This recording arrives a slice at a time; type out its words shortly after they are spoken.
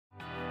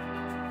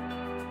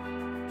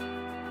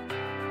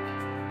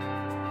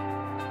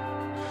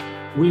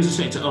We as a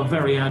sector are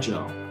very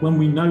agile. When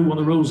we know what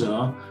the rules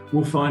are,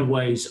 we'll find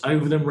ways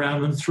over them,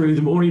 around them, through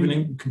them, or even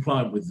in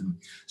compliant with them.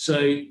 So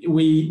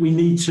we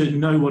need to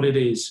know what it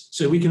is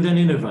so we can then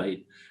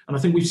innovate. And I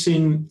think we've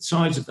seen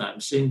sides of that.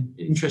 We've seen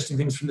interesting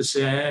things from the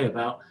CIA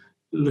about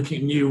looking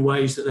at new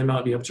ways that they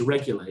might be able to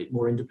regulate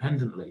more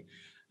independently.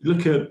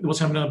 Look at what's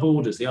happening on our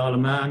borders, the Isle of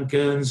Man,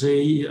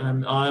 Guernsey,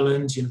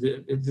 Ireland.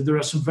 There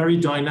are some very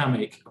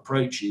dynamic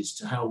approaches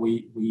to how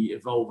we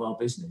evolve our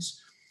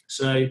business.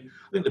 So I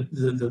think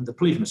the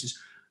plea from us is,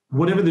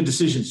 whatever the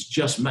decisions,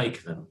 just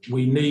make them.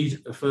 We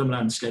need a firm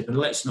landscape, and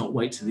let's not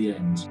wait to the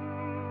end.